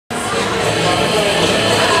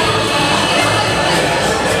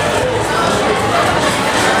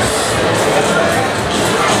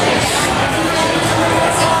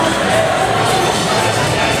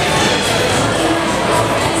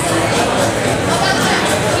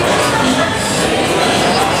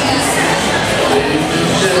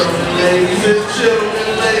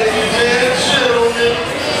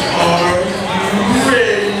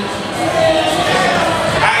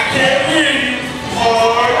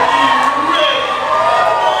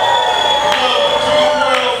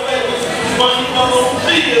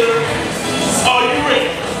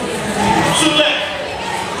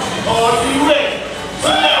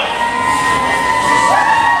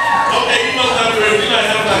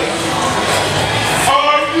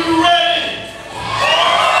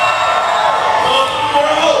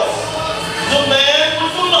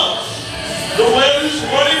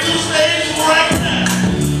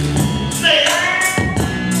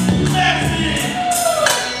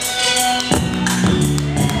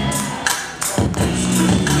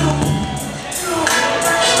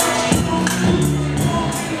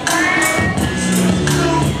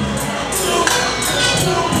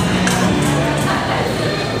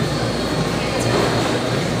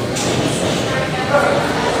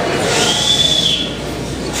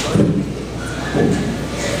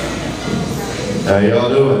How y'all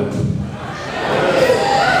doing?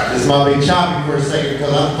 This might be choppy for a second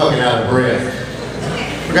because I'm fucking out of breath.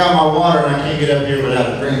 Forgot my water and I can't get up here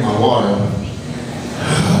without drinking my water.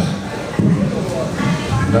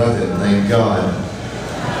 Nothing, thank God.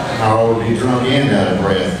 I would be drunk and out of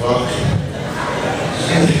breath. Fuck.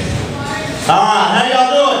 Alright, how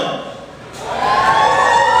y'all doing?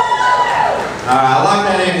 Alright, I like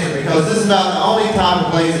that answer because this is about the only type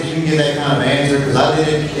of place that you can get that kind of answer, because I did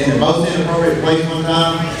it in the most inappropriate place one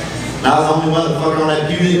time and I was the only motherfucker on that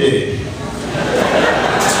pew that did it.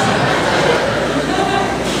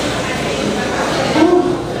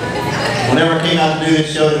 Whenever I came out to do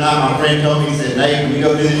this show tonight, my friend told me, he said, Nate, when you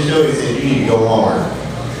go do this show, he said, you need to go hard.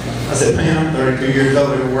 I said, man, I'm 32 years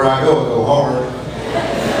old, everywhere I go hard.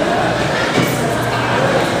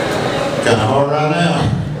 Kind of hard right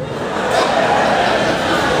now.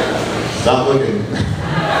 Stop looking.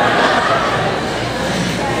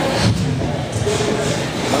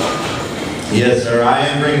 Yes, sir, I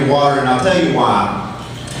am drinking water, and I'll tell you why.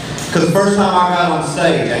 Because the first time I got on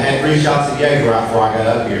stage, I had 3 shots of Jaeger right before I got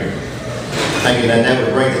up here. Thinking that that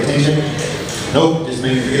would break the tension. Nope, just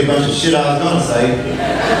made me forget a bunch of shit I was going to say.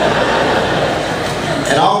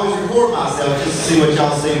 And I always record myself just to see what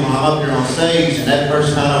y'all see when I'm up here on stage. And that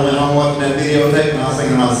first time I went on watching that videotape, and I was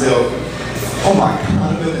thinking to myself, oh my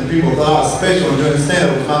God, I bet them people thought I was special and doing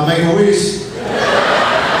stand-up with my Make-A-Wish.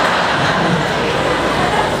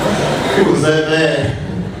 It was that bad.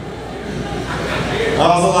 I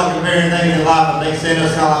also like comparing things in life. I think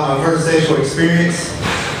stand-up's kind of like my first sexual experience.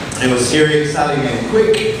 It was scary, exciting, and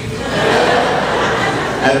quick.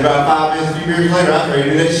 After about 5 minutes, a few years later, I was ready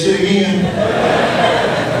to do that shit again.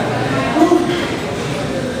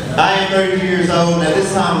 I am 32 years old, and at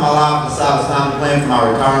this time in my life, I decided it was time to plan for my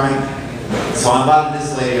retirement. So I invited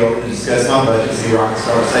this lady over to discuss my budget and see where I can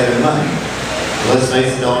start saving money. Well, let's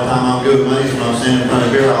face it, the only time I'm good with money is when I'm standing in front of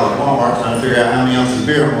a beer aisle at Walmart trying to figure out how many ounces of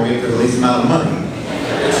beer I'm going to get for the least amount of money.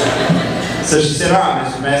 So she said, all right,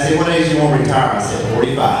 Mr. Massey, what age do you want to retire? I said,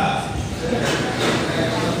 45.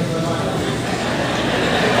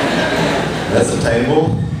 That's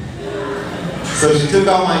attainable. So she took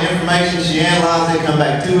all my information, she analyzed it, come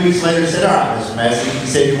back 2 weeks later and said, all right, Mr. Massey, you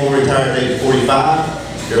said you want to retire at the age of 45.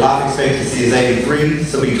 Your life expectancy is 83,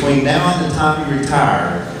 so between now and the time you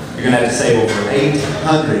retire, you're going to have to save over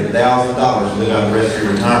 $800,000 to live out the rest of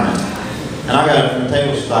your retirement. And I got up from the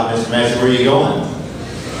table, she's like, Mr. Massey, where are you going?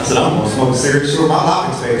 I said, I'm going to smoke a cigarette short of my life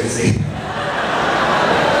expectancy.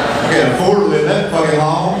 I can't afford to live that fucking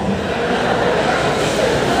long.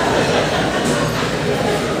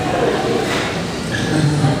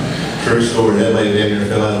 True story, that lady damn near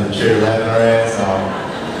fell out of her chair laughing her ass off.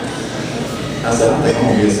 I said, I think I'm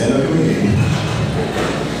going to get a stand-up comedian.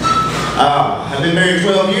 I've been married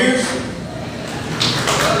 12 years.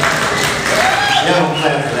 Yeah, don't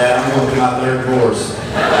clap for that. I'm going to do my 3rd divorce.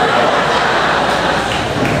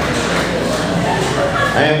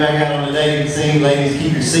 I am back out on the dating scene. Ladies,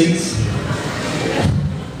 keep your seats.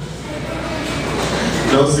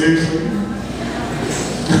 No, seriously?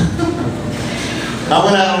 I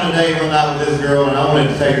went out on a date one night with this girl and I wanted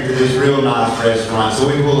to take her to this real nice restaurant, so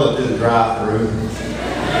we pulled up to the drive-thru.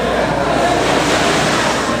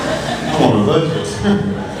 I'm on a budget.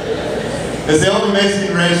 It's the only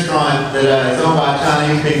Mexican restaurant that is owned by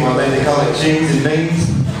Chinese people. I think they call it Chings and Beans.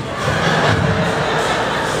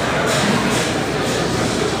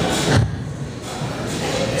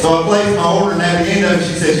 So I placed my order and at the end of it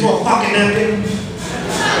she said, you want a fucking napkin?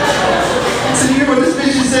 I said, you hear what this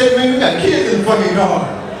bitch just said to me? We got kids in the fucking car.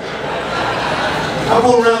 I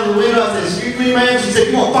pulled around to the window, I said, excuse me, ma'am? She said,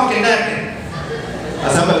 you want a fucking napkin? I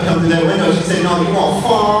said, I'm about to come through that window. She said, no, you want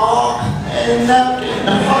fucking napkin.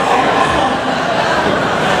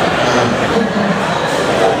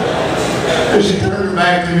 And she turned her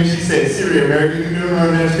back to me, she said, Siri, American, you're doing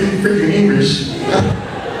right now, speaking freaking English.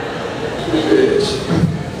 Bitch.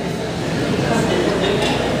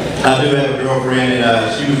 I do have a girlfriend, and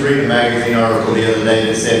she was reading a magazine article the other day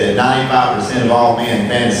that said that 95% of all men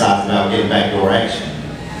fantasize about getting backdoor action.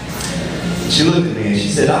 She looked at me and she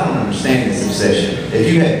said, I don't understand this obsession. If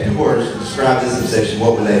you had 2 words to describe this obsession,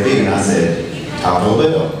 what would they be? And I said, Taco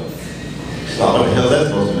Bell. She thought, what the hell is that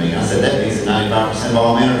supposed to mean? I said, that means that 95% of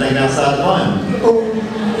all men are thinking outside the line.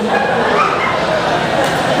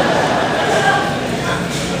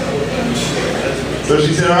 So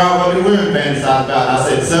she said, all right, what do women fantasize about? And I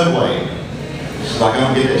said, Subway. She's like, I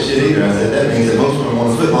don't get that shit either. I said, that means that most women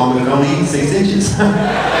want to foot long, but they're only eating 6 inches.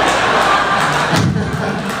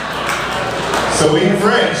 So eating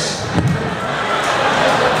fresh.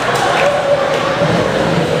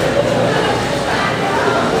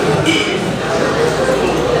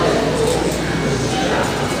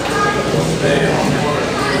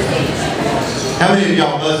 many of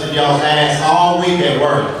y'all busted y'all's ass all week at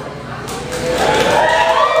work?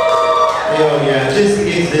 Hell yeah, just to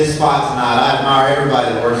get to this spot tonight, I admire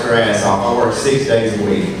everybody that works their ass off. I work 6 days a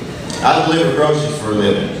week. I deliver groceries for a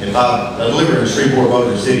living. If I deliver in Shreveport,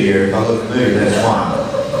 Bossier City area, if I look familiar, that's why.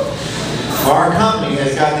 Our company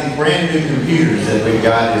has got these brand new computers that we've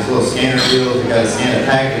got, these little scanner deals. We've got to scan a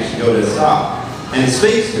package to go to the stop. And it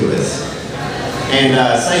speaks to us. And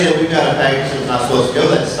say that we've got a package that's not supposed to go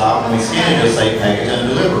to that stop, and we scan it, it'll say package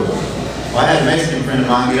undeliverable. Well, I had a Mexican friend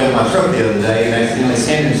of mine get out of my truck the other day and accidentally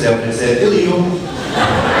scanned himself and it said, illegal.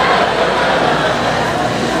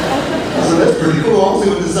 So that's pretty cool. I'll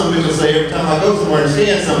see what some people say every time I go somewhere and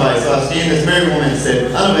scan somebody. So I scanned this married woman and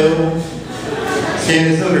said, unavailable.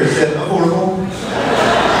 Scanned this hooker and said, affordable.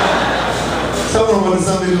 So I wonder what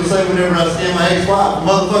some people say whenever I scan my ex-wife. The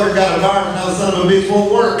motherfucker got a virus and now the son of a bitch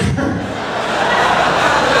won't work.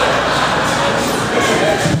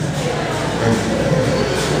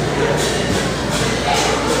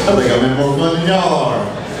 I think I'm in more fun than y'all are.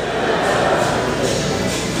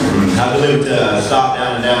 I delivered to a stop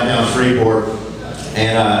down in downtown Shreveport,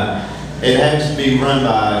 and it happens to be run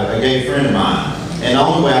by a gay friend of mine. And the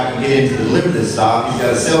only way I can get in to deliver this stop, he's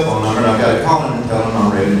got a cell phone number, and I've got to call him and tell him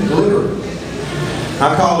I'm ready to deliver.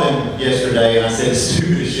 I called him yesterday, and I said the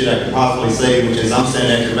stupidest shit I could possibly say, which is I'm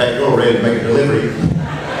standing at your back door ready to make a delivery.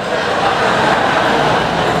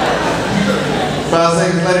 5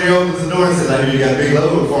 seconds later, he opens the door and says, I knew you got a big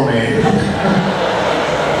load for me.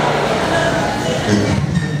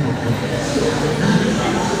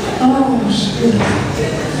 Oh, shit.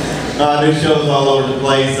 I do shows all over the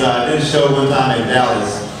place. I did a show one time in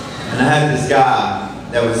Dallas, and I had this guy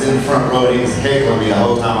that was in the front row, and he was heckling me the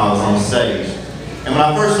whole time I was on stage. And when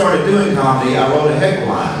I first started doing comedy, I wrote a heckle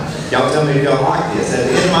line. Y'all tell me if y'all like this. At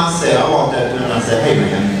the end of my set, I walked up to him and I said, hey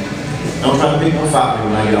man, don't try to pick no fight me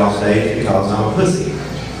when I get off stage because I'm a pussy.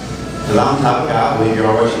 Because I'm the type of guy I believe you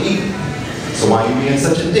are what you eat. So why you being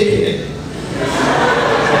such a dickhead?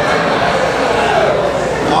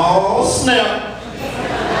 Oh snap!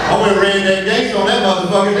 I went and ran that gangster on that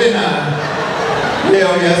motherfucker, didn't I? Hell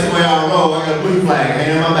yeah, that's the way I roll. I got a blue flag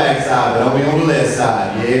hanging on my backside, but I'll be on the left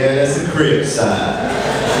side. Yeah, that's the crib side.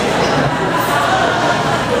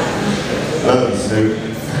 Love you, Snoop.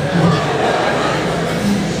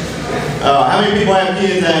 How many people have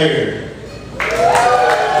kids out here? That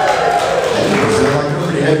sounds like I'm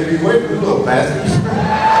pretty happy to be waiting for the little bastards.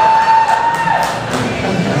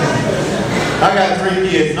 I got 3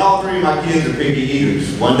 kids, and all 3 of my kids are picky eaters.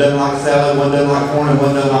 One doesn't like salad, one doesn't like corn, and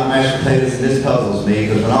one doesn't like mashed potatoes, and this puzzles me,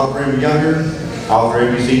 because when all 3 of them are younger, all 3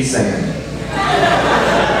 of them eat sand.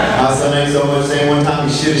 My son ate so much sand one time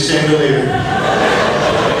he shit a chandelier.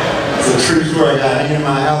 It's a true story. I got hanging in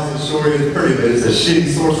my house. The story is pretty, but it's a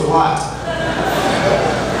shitty source of light.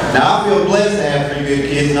 Now, I feel blessed to have 3 good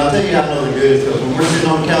kids, and I'll tell you how I know they're good is because when we're sitting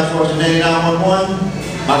on the couch watching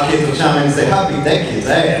 911, my kids will chime in and say, I beat that kid's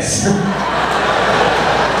ass.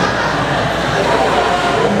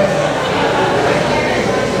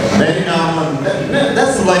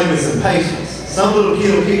 That's the lady with some patience. Some little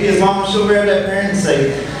kid will kick his mom and she'll grab that parent and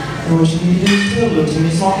say, what you need to do is tell little Timmy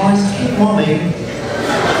it's not nice to keep mommy. You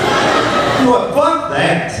know what? Fuck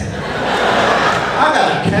that. I got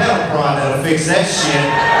a cattle prod that'll fix that shit.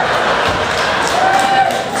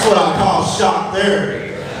 That's what I call shock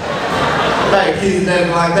therapy. Back kids that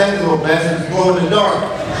like that, little bastards glow in the dark.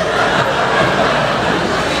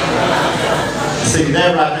 See,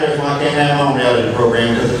 that right there is why I can't have my own reality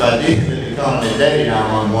program, because if I did, they'd be calling it Daddy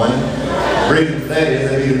 911. The reason for that is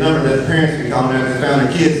that'd be the number that the parents be calling after they found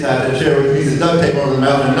their kids tied to a chair with a piece of duct tape over their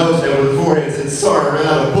mouth and a nose tape over their forehead and said, sorry, I ran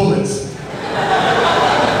out of bullets.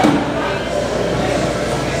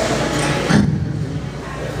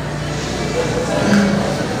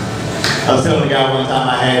 I was telling a guy one time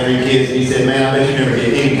I had 3 kids, and he said, man, I bet you never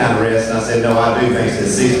get any kind of rest. And I said, no, I do, thanks to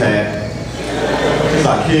the CPAP. He's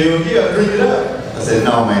like, hell yeah, drink it up. I said,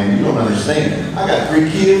 no, man, you don't understand. I got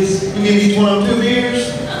 3 kids. You give each one of them 2 beers,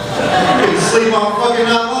 you can sleep all fucking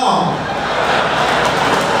night long.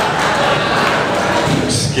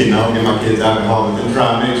 Just kidding, I don't give my kids alcohol, but them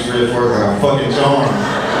try mixture it work like a fucking charm.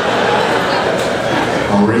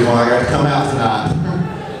 The only reason why I got to come out tonight.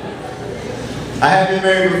 I have been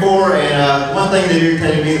married before, and one thing that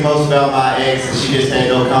irritated me the most about my ex is she just had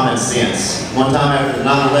no common sense. One time after the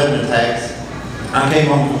 9/11 attacks, I came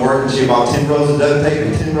home from work and she bought 10 rolls of duct tape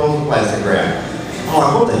and 10 rolls of plastic wrap. I'm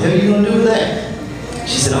like, what the hell are you going to do with that?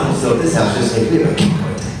 She said, I'm going to sell this house just to get a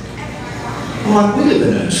camera tape. I'm like, we live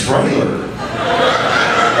in a trailer.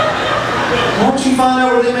 Why don't you find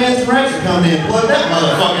out where them ants and rats are coming in and plug that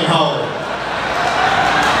motherfucking hole?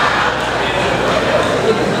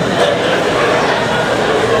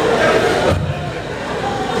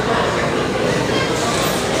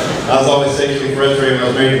 was always sexually frustrated when I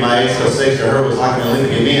was married to my ex, because sex to her was like an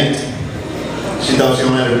Olympic event. She thought she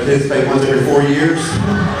only had to participate once every 4 years.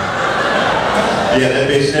 Yeah, that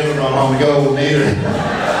bitch never brought home the gold neither.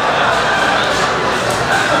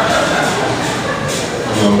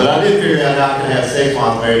 But I did figure out how I could have sex while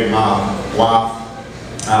I was married to my wife.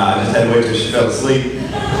 I just had to wait till she fell asleep.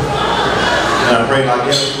 And I prayed like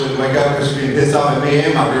hell she wouldn't wake up because she'd be pissed off at me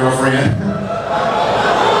and my girlfriend.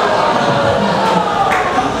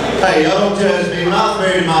 Hey, y'all don't judge me. When I was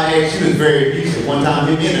married to my ex, she was very abusive. One time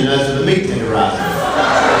hit me in the nuts with a meat tenderizer.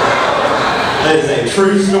 That is a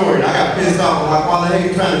true story. And I got pissed off. I'm like, why the heck are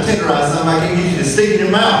you trying to tenderize something I can't get you to stick in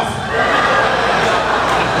your mouth?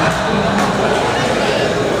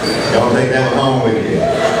 Y'all take that one home with you.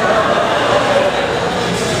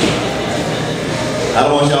 I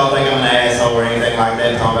don't want y'all to think I'm an asshole or anything like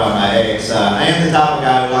that talking about my ex. I am the type of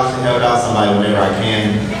guy who likes to help out somebody whenever I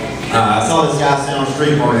can. I saw this guy sitting on the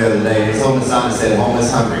street corner the other day, and he's holding a sign that said, "Homeless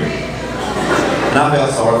hungry." And I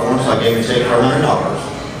felt sorry for him, so I gave him a check for $100.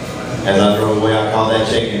 As I drove away, I called that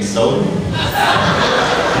check and stolen.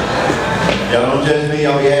 Y'all don't judge me,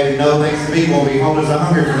 y'all be having no thanks to me, won't be homeless or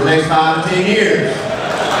hungry for the next 5 to 10 years.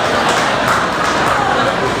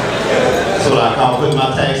 That's what I call putting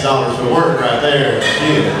my tax dollars to work right there.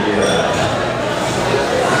 Shit, yeah.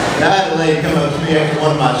 Now, I had a lady come up to me after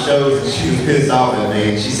one of my shows and she was pissed off at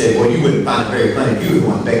me and she said, "Well, you wouldn't find it very funny if you were the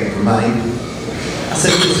one begging for money." I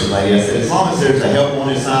said, "Listen, lady," I said, "as long as there's a help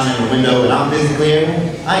wanted sign in the window and I'm physically able,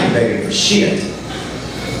 I ain't begging for shit."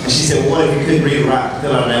 And she said, "Well, what if you couldn't read or write and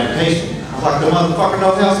fill out an application?" I was like, "The motherfucker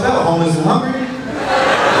knows how to spell homeless and hungry."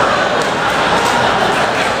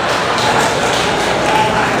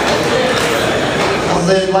 I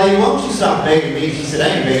said, "Lady, why don't you stop begging me?" She said, "I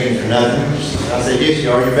ain't begging for nothing." I said, "Yes, you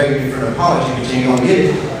are. You're begging me for an apology, but you ain't gonna get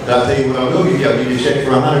it. But I'll tell you what I'll do. I'll give you a check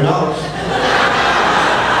for $100.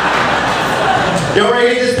 Y'all ready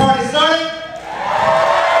to get this party started?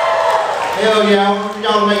 Hell yeah, I want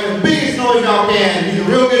y'all to make the biggest noise y'all can. He's a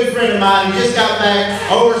real good friend of mine. He just got back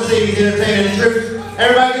overseas entertaining the troops.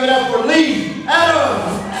 Everybody give it up for Lee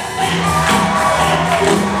Adams.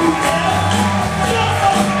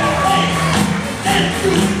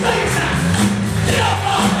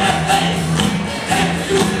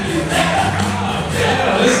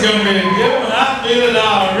 This is going to be a good one. I feel it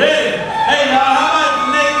already. Hey, y'all, how about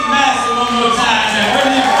the Nate Massey one more time? Now,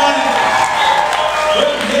 wasn't he funny?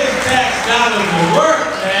 Putting his tax dollars to work,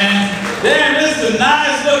 man. Damn, this is a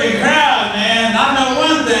nice looking crowd, man. I know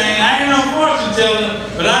one thing. I ain't no fortune teller,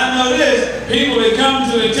 but I know this. People that come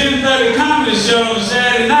to the 10:30 comedy show on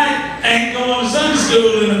Saturday night ain't going to Sunday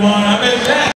school in the morning. I bet you